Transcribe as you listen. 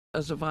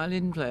As a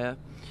violin player,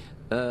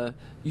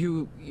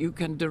 you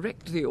can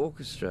direct the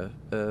orchestra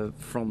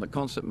from the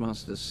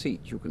concertmaster's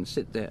seat. You can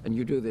sit there and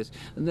you do this,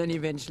 and then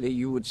eventually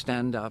you would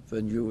stand up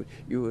and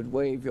you would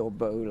wave your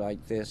bow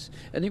like this.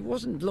 And it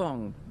wasn't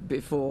long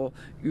before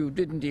you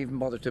didn't even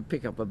bother to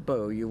pick up a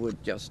bow. You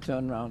would just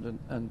turn around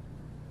and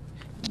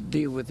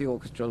deal with the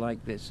orchestra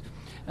like this.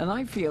 And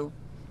I feel,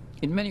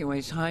 in many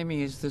ways,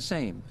 Jaime is the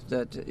same,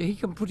 that he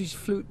can put his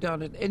flute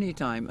down at any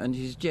time and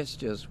his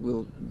gestures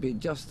will be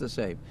just the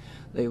same.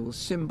 They will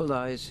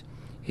symbolize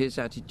his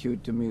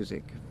attitude to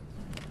music.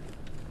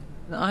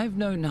 I've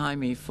known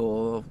Jaime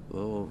for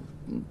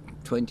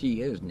 20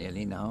 years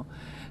nearly now,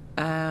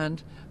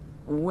 and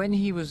when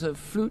he was a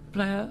flute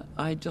player,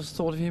 I just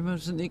thought of him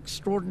as an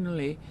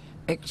extraordinarily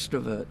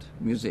extrovert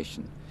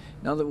musician.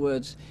 In other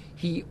words,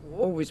 he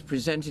always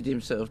presented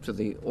himself to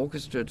the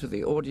orchestra, to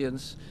the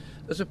audience,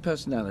 as a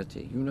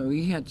personality. You know,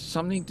 he had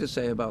something to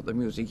say about the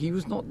music. He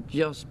was not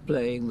just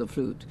playing the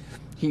flute,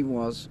 he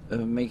was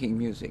making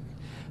music.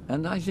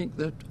 And I think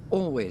that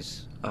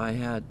always I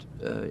had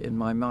in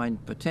my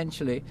mind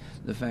potentially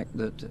the fact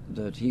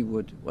that he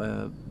would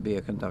be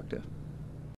a conductor.